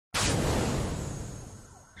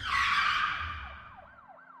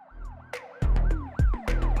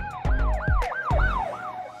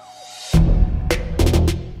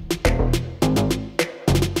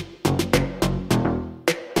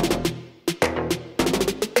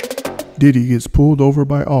Diddy gets pulled over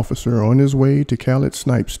by officer on his way to Khaled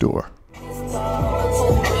Snipe store.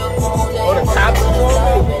 Oh, the cops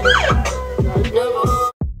are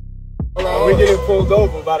we're getting pulled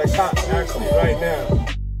over by the cops actually right now.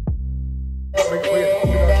 We're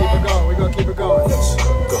gonna keep it going. We're gonna keep it going. Let's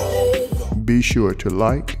go. Be sure to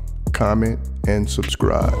like, comment, and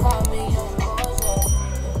subscribe.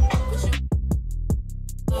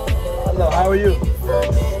 Hello, how are you?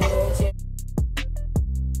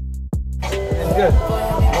 It's good.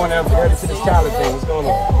 Come on now, we're headed to this Khaled thing. What's going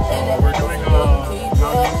on? We're doing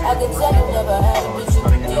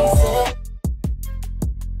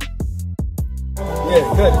yeah,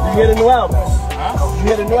 good. You hear the new album? Huh? You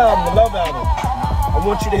hear the new album, the Love album? I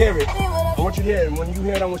want you to hear it. I want you to hear it. And when you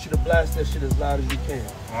hear it, I want you to blast that shit as loud as you can.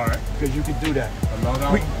 All right. Because you can do that. The Love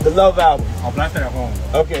album? The Love album. I'll blast it at home.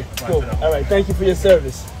 Okay, cool. All right, thank you for your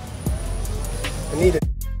service. I need it.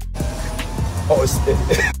 Oh, it's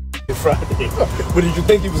Friday. What did you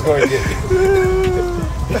think he was going to get?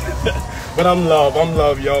 But I'm love,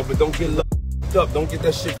 y'all. But don't get fucked up. Don't get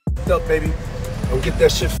that shit fucked up, baby. Don't get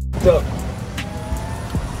that shit fucked up.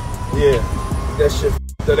 Yeah, get that shit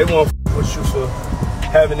fucked up. They won't fuck with you for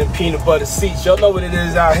having them peanut butter seats. Y'all know what it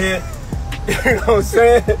is out here. You know what I'm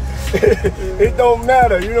saying? It don't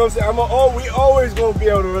matter. You know what I'm saying? We always gonna be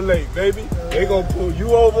able to relate, baby. They gonna pull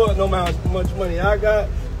you over, no matter how much money I got.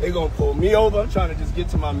 They gonna pull me over. I'm trying to just get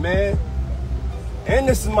to my man. And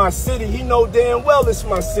this is my city. He know damn well this is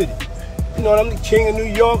my city. You know, I'm the king of New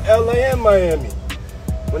York, LA, and Miami.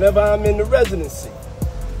 Whenever I'm in the residency.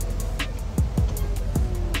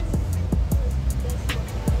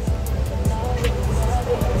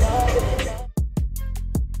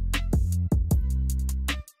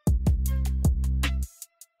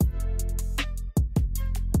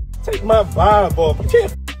 Take my vibe off. You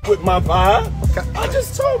can't with my vibe. I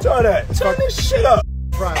just told y'all that. Turn this shit up.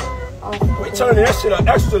 We turning that shit up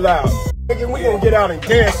extra loud. Nigga, we gonna get out and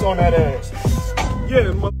dance on that ass.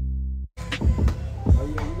 Yeah, mother.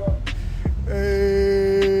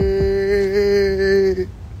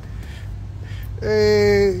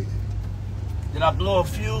 Hey. Did I blow a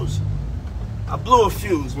fuse? I blew a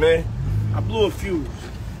fuse, man. I blew a fuse.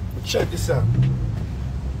 But check this out.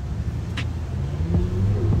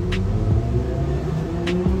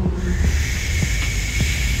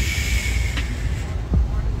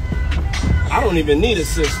 I don't even need a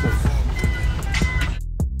system.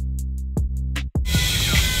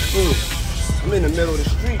 I'm in the middle of the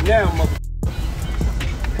street now, mother.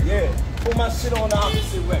 Yeah, pull my shit on the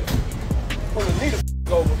opposite way. Pull the needle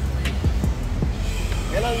over.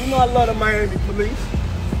 And you know I love the Miami police.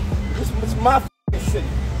 This is my city.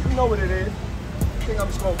 You know what it is. I think I'm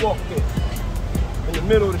just gonna walk there. In the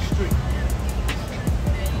middle of the street.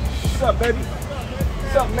 What's up, baby?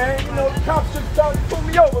 What's up, man? You know, the cops just tried to pull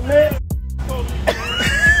me over, man.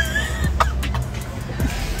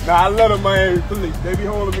 Nah, I love the Miami police. They be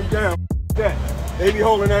holding me down. They be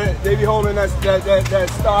holding that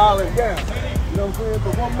Star Island down. You know what I'm saying?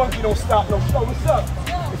 But one monkey don't stop no show. What's up?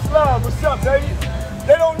 It's love. What's up, baby?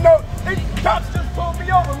 They don't know. The cops just pulled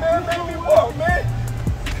me over, man. Made me walk, man.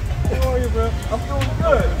 How are you, bro? I'm doing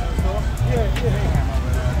good.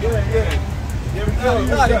 Yeah.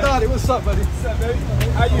 Dottie, what's up, buddy? What's up, baby?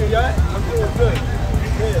 How you, y'all? I'm doing good.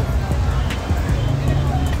 Yeah.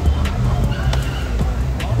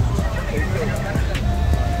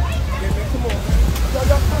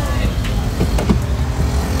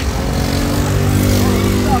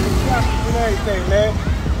 Everything, man.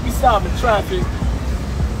 We stopping traffic.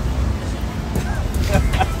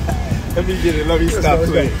 Let me get it. Let me stop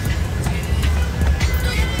playing.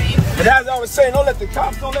 But as I was saying, don't let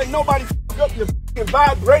nobody fuck up your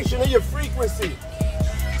vibration or your frequency.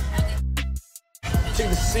 Take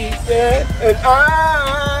the seat there, and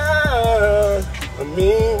I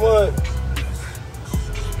mean what?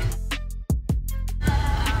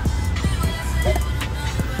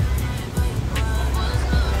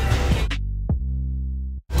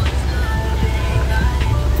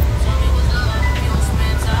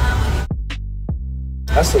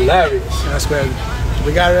 That's hilarious. That's crazy.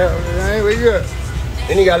 We got it. We good.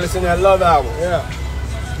 Then you gotta listen to that Love album. Yeah.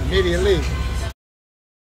 Immediately.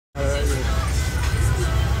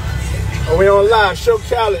 Oh, we on live. Show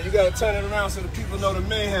Khaled. You gotta turn it around so the people know the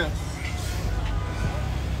mayhem.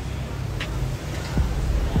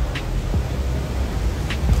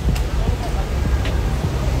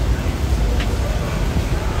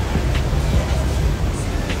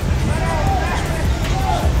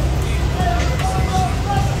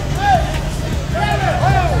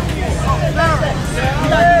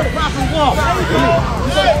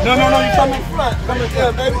 No, you come in front. Come in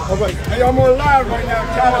Yeah, baby. All right. Hey, I'm on live right now,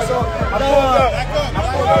 Cali, so I pulled up.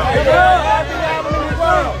 Happy album in the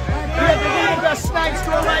world. We have the leader of the snack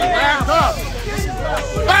store right now.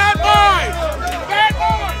 Bad boys! Bad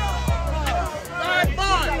boys! Bad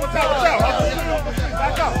boys!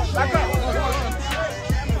 Back up. Back up.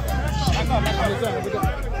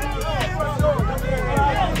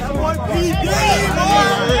 One PD, boy!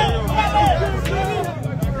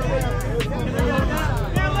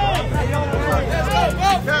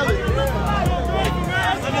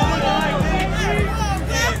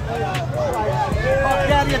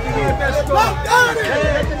 Daddy at the leader of the store.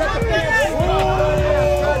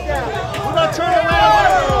 We're going to turn around.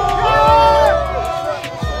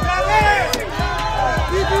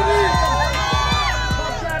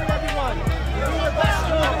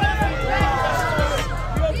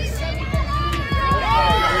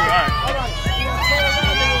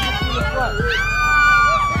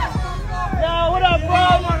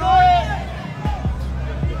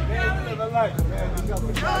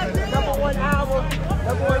 Number one album,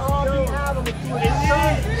 number one R&B album with you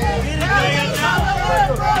inside.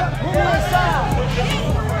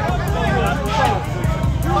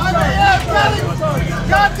 Come on,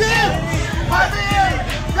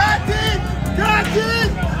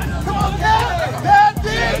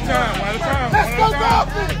 let's go,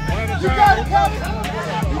 Dolphins! You got it, Kelly!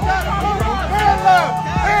 You got it! Hand love!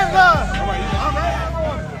 Hand love!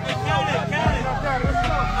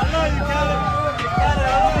 I love you, Kelly!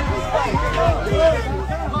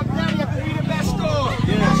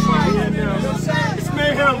 It's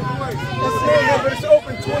mayhem. It's mayhem, but it's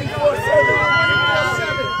open 24/7.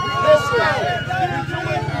 Let's go.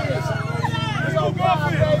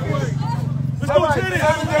 Let's go, Diddy.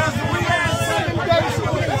 7 days a week. 7 days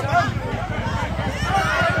a week.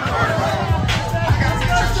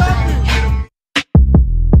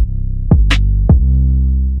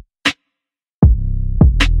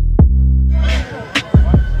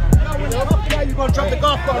 You're gonna drop the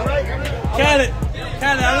golf cart, right? Khaled, I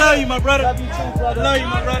love you, my brother. Love you too, brother. I love you,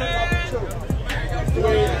 my brother.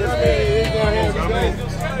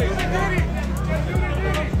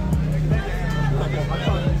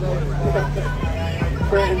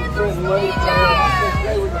 All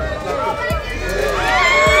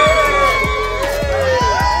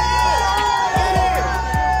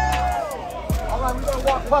right, we're gonna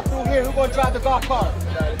walk puck through here. Who's gonna drive the golf cart?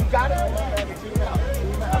 You got it?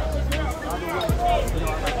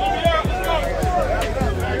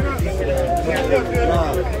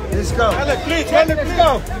 Let's go. Let's go.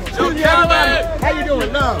 How you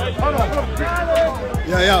doing? No. Hold on.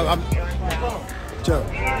 Yeah, I'm Joe.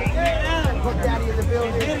 Daddy in the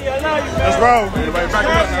building. Diddy, I love you, man. Let's roll. Everybody back it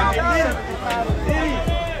up now.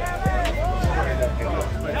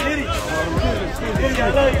 Diddy, I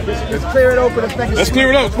love you, man. Let's clear it open. Let's clear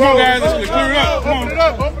it up. Come on, guys. Let's clear it up. Come on.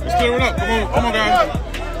 Let's clear it up. Come on, guys.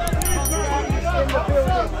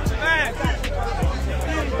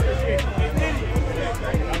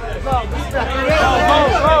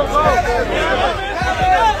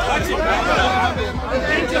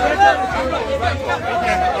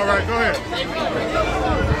 All right, go ahead.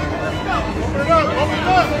 Open it up. Open it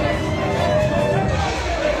up.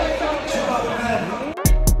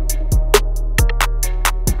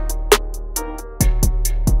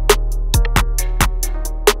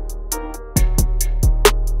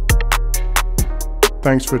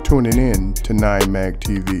 Thanks for tuning in to 9 Mag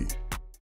TV.